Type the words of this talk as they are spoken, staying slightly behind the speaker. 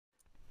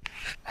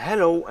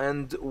Hello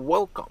and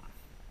welcome.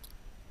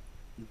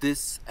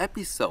 This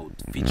episode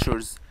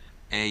features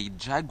a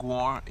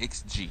Jaguar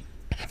XJ.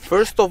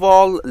 First of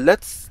all,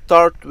 let's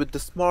start with the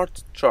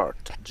smart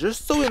chart,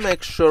 just so we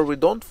make sure we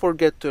don't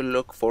forget to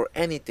look for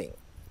anything.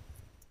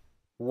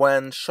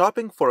 When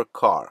shopping for a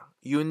car,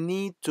 you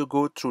need to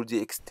go through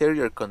the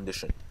exterior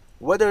condition,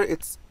 whether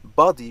it's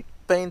body,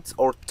 paint,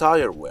 or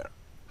tire wear.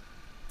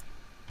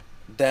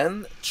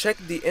 Then check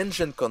the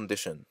engine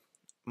condition.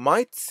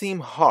 Might seem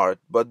hard,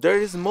 but there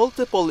is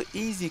multiple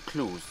easy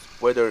clues,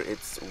 whether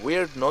it's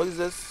weird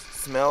noises,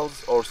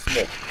 smells, or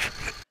smoke.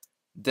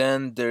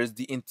 Then there's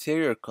the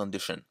interior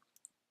condition.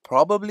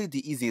 Probably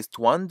the easiest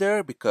one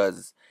there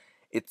because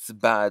it's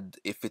bad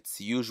if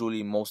it's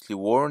usually mostly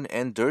worn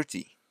and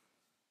dirty.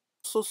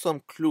 Also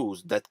some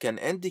clues that can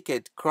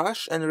indicate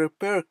crash and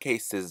repair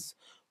cases.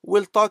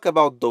 We'll talk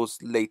about those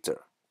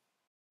later.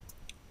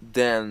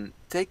 Then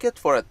take it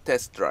for a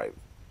test drive.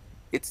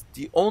 It's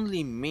the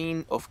only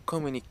mean of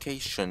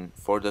communication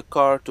for the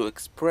car to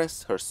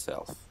express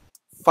herself.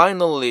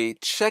 Finally,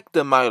 check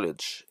the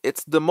mileage.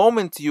 It's the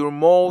moment you're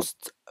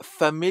most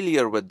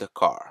familiar with the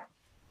car.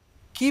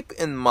 Keep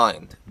in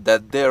mind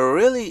that there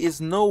really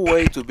is no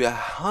way to be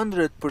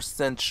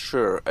 100%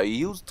 sure a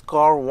used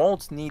car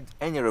won't need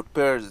any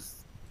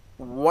repairs.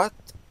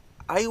 What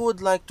I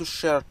would like to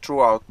share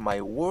throughout my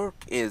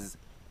work is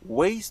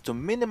ways to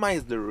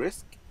minimize the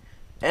risk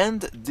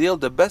and deal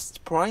the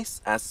best price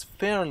as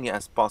fairly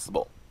as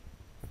possible.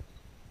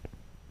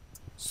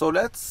 So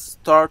let's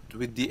start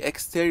with the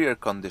exterior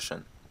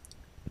condition.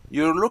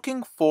 You're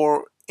looking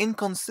for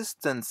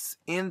inconsistency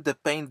in the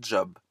paint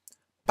job,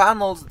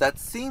 panels that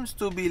seems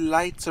to be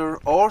lighter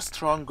or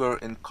stronger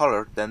in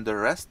color than the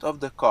rest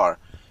of the car.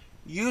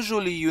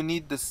 Usually you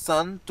need the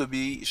sun to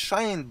be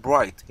shining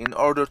bright in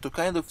order to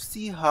kind of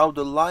see how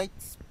the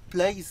light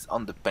plays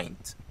on the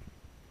paint.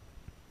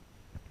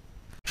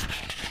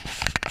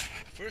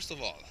 First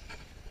of all,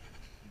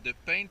 the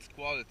paint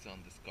quality on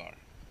this car.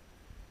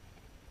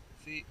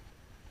 See,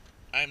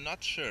 I'm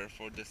not sure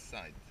for this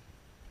side.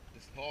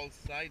 This whole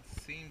side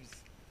seems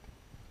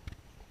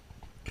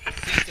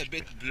a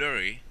bit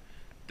blurry.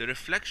 The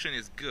reflection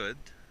is good,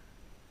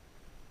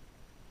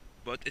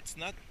 but it's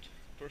not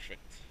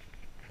perfect.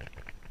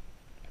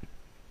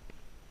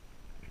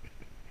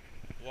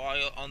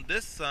 While on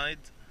this side,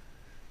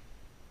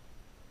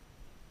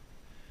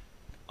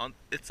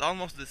 it's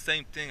almost the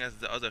same thing as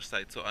the other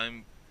side, so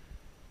I'm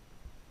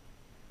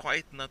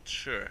quite not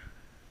sure.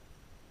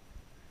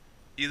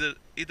 Either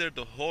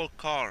the whole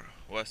car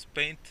was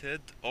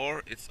painted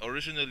or it's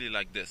originally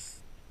like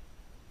this.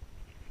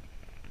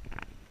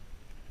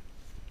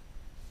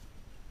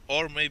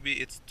 Or maybe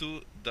it's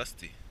too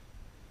dusty.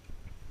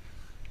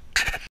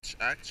 Which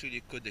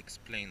actually could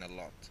explain a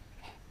lot.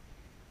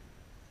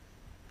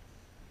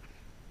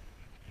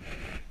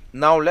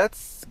 Now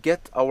let's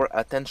get our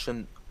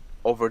attention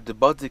over the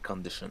body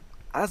condition.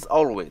 As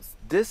always,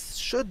 this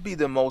should be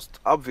the most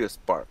obvious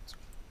part.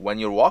 When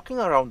you're walking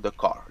around the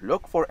car,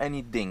 look for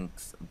any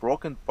dings,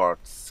 broken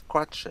parts,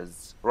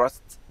 scratches,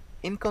 rust,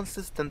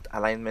 inconsistent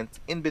alignment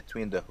in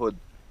between the hood,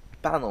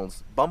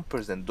 panels,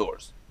 bumpers, and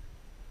doors.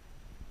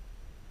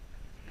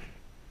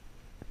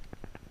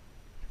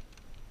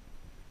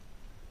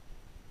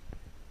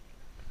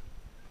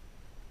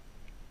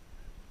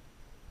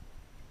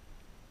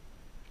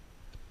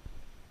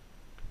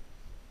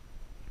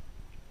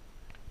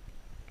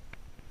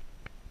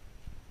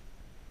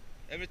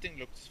 Everything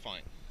looks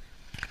fine.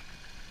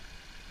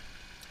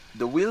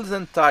 The wheels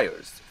and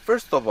tires.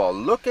 First of all,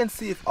 look and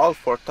see if all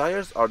four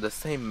tires are the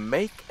same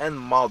make and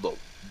model.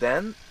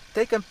 Then,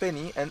 take a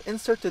penny and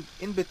insert it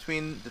in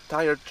between the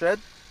tire tread.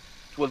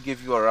 It will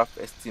give you a rough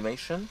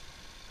estimation.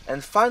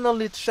 And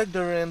finally, check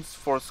the rims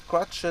for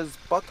scratches,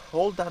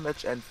 pothole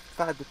damage, and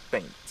faded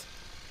paint.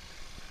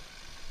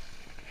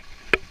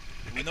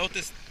 We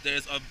noticed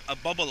there's a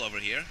bubble over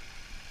here.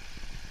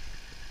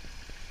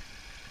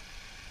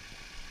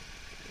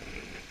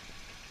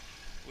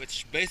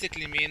 Which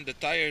basically means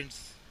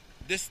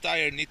this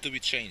tire need to be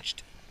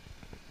changed.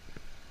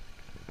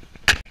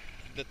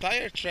 The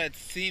tire tread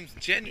seems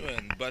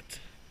genuine, but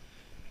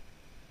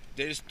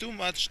there is too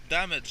much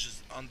damage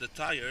on the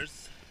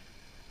tires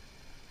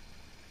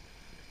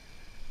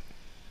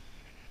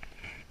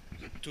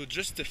to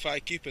justify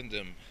keeping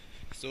them,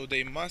 so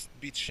they must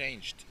be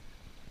changed.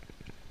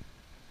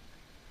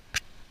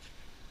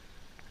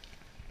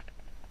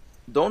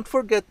 Don't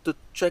forget to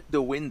check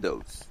the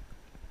windows.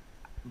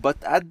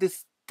 But at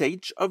this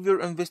stage of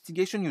your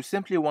investigation, you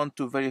simply want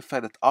to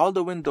verify that all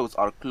the windows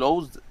are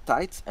closed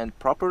tight and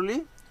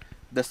properly.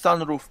 The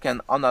sunroof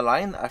can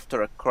unalign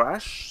after a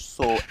crash,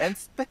 so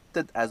inspect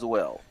it as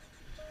well.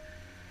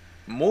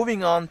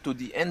 Moving on to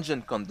the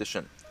engine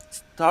condition.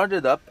 Start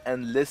it up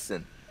and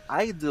listen.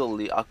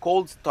 Ideally, a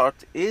cold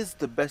start is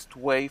the best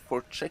way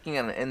for checking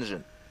an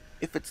engine.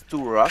 If it's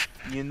too rough,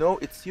 you know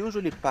it's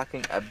usually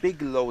packing a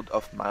big load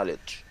of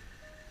mileage.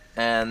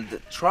 And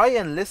try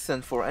and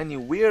listen for any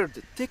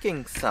weird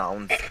ticking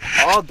sounds,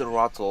 odd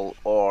rattle,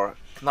 or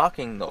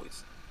knocking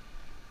noise.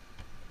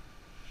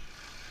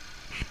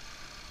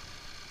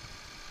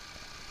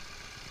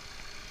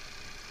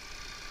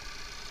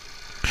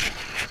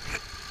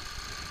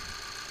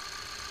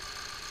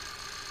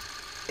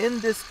 In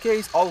this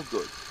case, all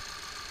good.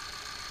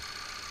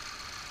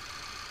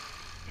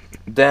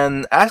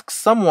 Then ask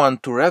someone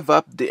to rev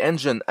up the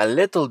engine a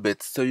little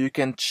bit so you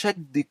can check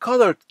the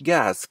colored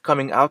gas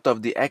coming out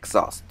of the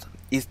exhaust.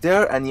 Is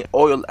there any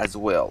oil as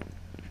well?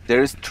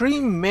 There is three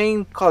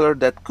main colors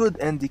that could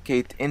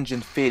indicate engine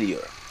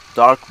failure: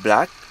 dark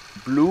black,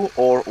 blue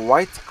or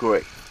white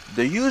gray.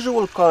 The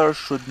usual color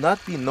should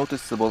not be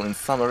noticeable in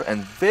summer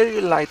and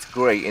very light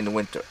gray in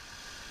winter.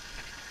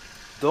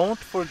 Don't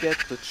forget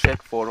to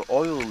check for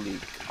oil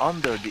leak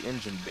under the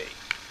engine bay.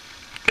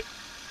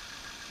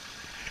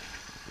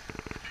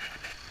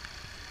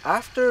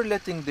 After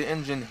letting the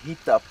engine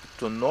heat up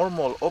to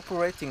normal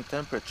operating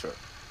temperature,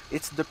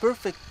 it's the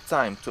perfect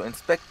time to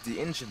inspect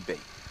the engine bay.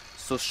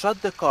 So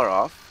shut the car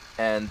off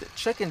and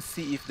check and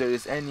see if there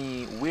is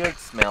any weird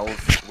smells,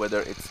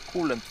 whether it's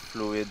coolant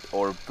fluid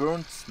or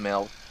burnt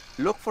smell.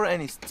 Look for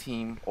any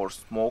steam or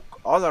smoke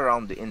all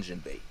around the engine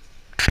bay.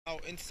 Now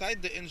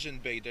inside the engine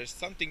bay there's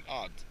something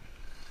odd.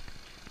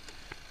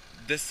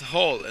 This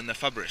hole in the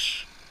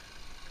fabric.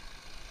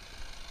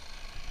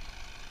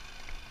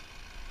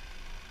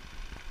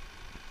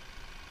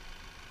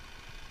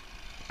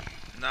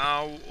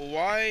 Now,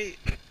 why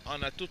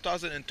on a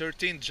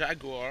 2013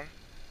 Jaguar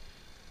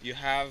you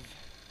have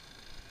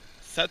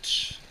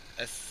such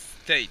a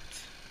state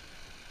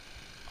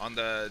on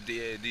the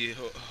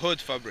hood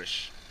fabric?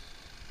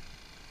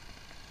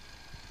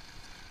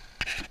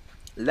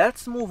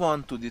 Let's move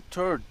on to the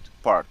third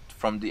part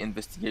from the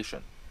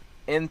investigation: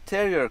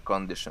 interior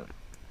condition.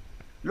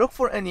 Look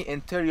for any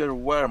interior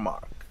wear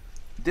mark.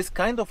 This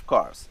kind of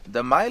cars,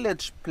 the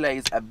mileage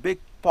plays a big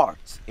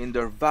part in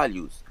their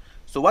values.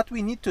 So what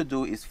we need to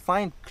do is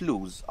find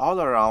clues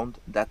all around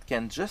that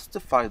can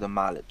justify the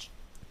mileage.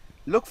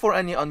 Look for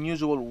any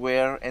unusual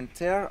wear and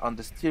tear on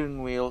the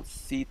steering wheel,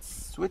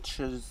 seats,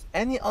 switches.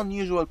 Any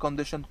unusual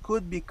condition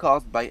could be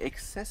caused by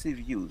excessive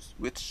use,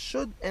 which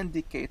should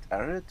indicate a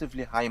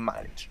relatively high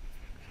mileage.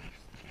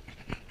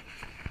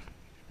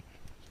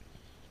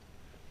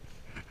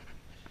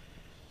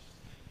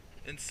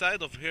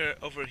 Inside of here,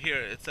 over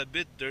here, it's a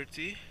bit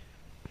dirty.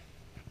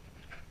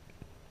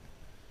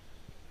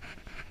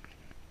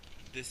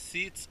 The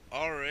seats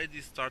are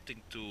already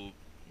starting to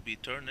be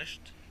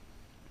tarnished,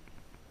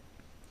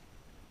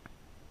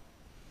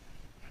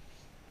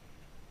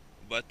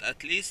 but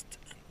at least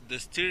the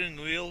steering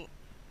wheel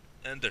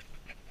and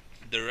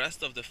the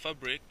rest of the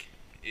fabric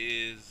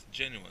is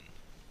genuine.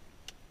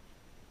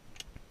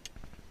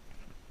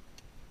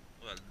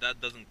 Well, that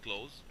doesn't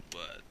close,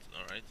 but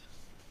alright.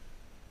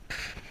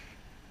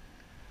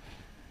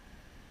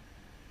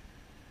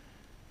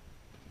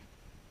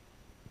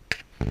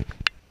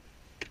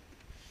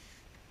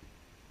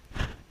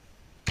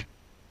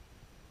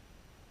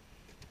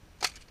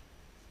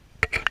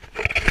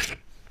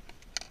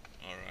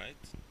 Alright.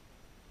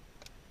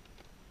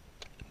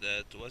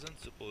 That wasn't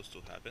supposed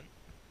to happen.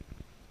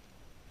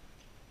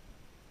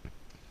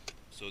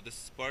 So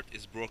this part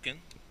is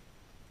broken,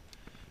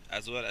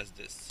 as well as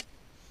this.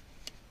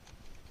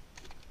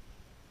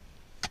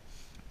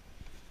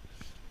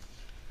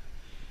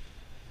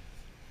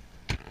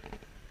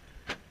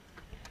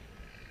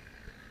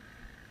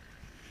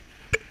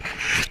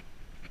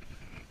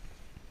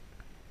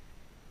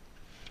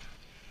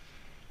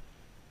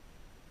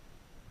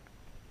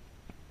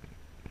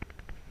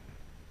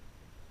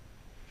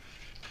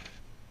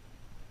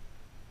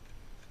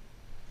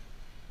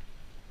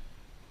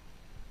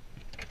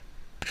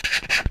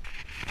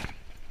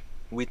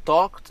 We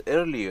talked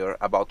earlier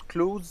about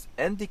clues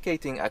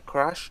indicating a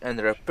crash and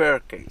repair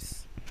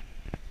case.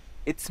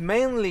 It's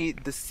mainly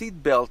the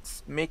seat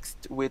belts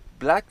mixed with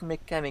black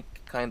mechanic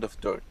kind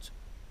of dirt.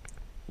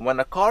 When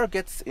a car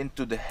gets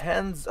into the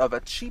hands of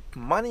a cheap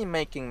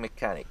money-making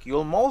mechanic,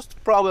 you'll most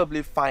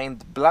probably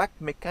find black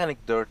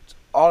mechanic dirt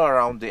all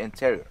around the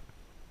interior.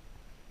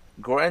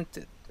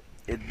 Granted,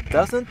 it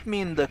doesn't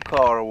mean the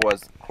car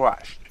was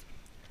crashed.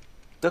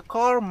 The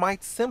car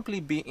might simply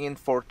be in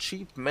for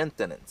cheap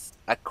maintenance.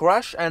 A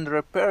crash and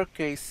repair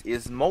case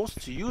is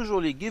most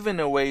usually given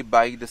away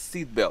by the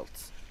seat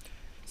belts.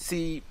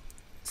 See,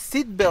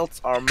 seat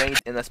belts are made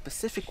in a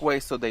specific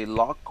way so they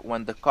lock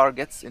when the car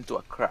gets into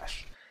a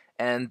crash,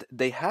 and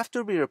they have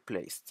to be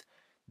replaced.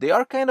 They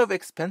are kind of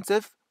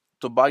expensive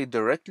to buy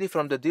directly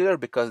from the dealer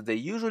because they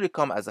usually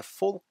come as a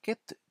full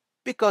kit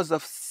because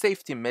of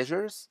safety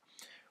measures,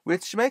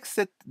 which makes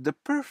it the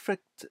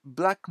perfect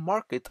black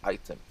market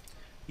item.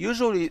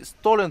 Usually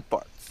stolen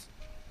parts.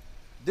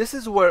 This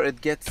is where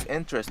it gets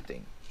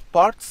interesting.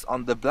 Parts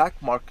on the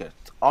black market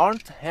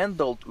aren't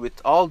handled with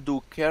all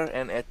due care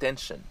and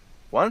attention.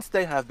 Once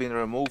they have been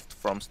removed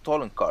from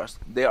stolen cars,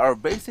 they are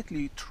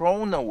basically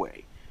thrown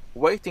away,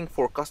 waiting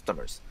for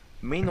customers.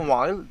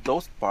 Meanwhile,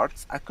 those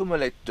parts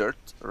accumulate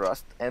dirt,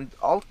 rust, and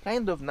all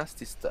kind of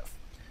nasty stuff.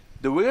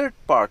 The weird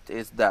part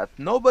is that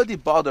nobody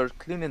bothered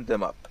cleaning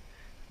them up.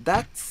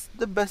 That's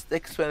the best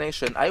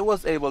explanation I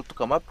was able to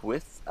come up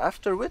with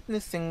after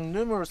witnessing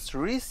numerous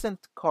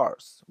recent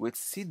cars with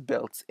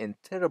seatbelts in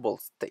terrible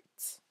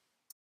states.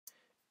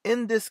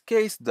 In this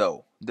case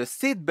though, the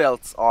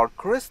seatbelts are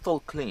crystal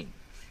clean.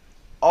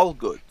 all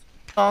good.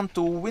 On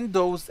to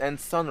windows and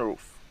sunroof.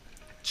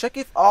 Check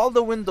if all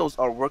the windows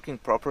are working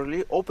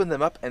properly, open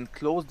them up and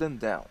close them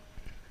down.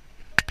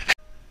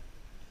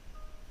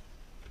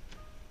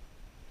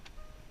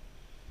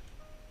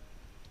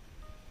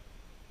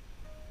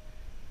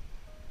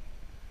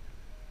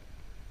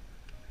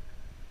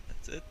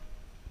 That's it.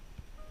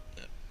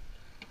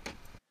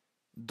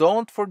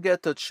 Don't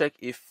forget to check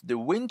if the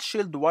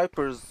windshield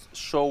wipers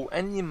show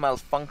any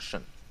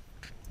malfunction.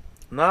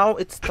 Now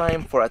it's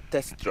time for a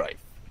test drive.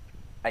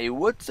 I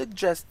would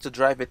suggest to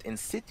drive it in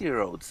city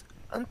roads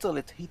until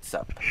it heats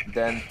up,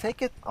 then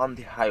take it on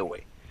the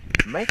highway.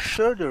 Make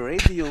sure the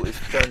radio is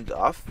turned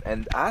off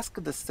and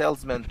ask the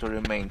salesman to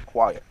remain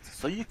quiet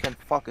so you can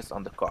focus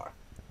on the car.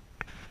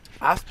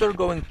 After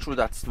going through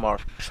that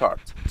smart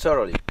chart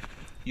thoroughly,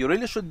 you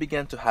really should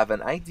begin to have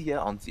an idea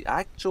on the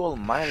actual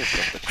mileage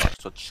of the car,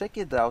 so check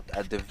it out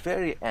at the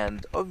very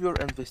end of your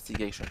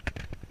investigation.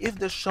 If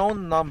the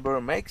shown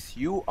number makes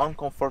you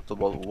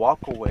uncomfortable, walk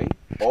away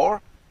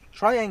or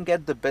try and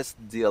get the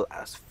best deal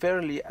as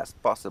fairly as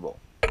possible.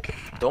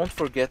 Don't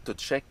forget to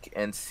check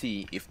and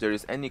see if there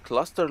is any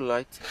cluster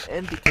light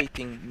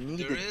indicating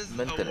needed There is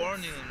maintenance. a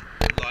warning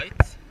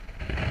light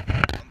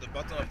on the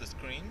bottom of the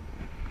screen.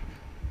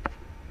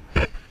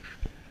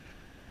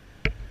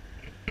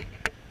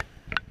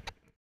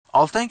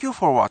 I'll thank you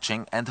for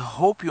watching and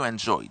hope you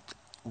enjoyed.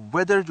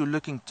 Whether you're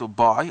looking to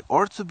buy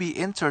or to be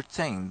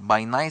entertained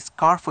by nice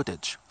car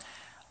footage,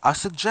 I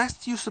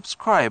suggest you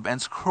subscribe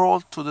and scroll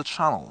to the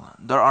channel.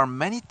 There are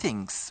many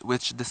things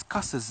which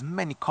discusses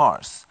many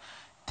cars.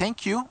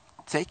 Thank you,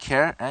 take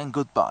care and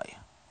goodbye.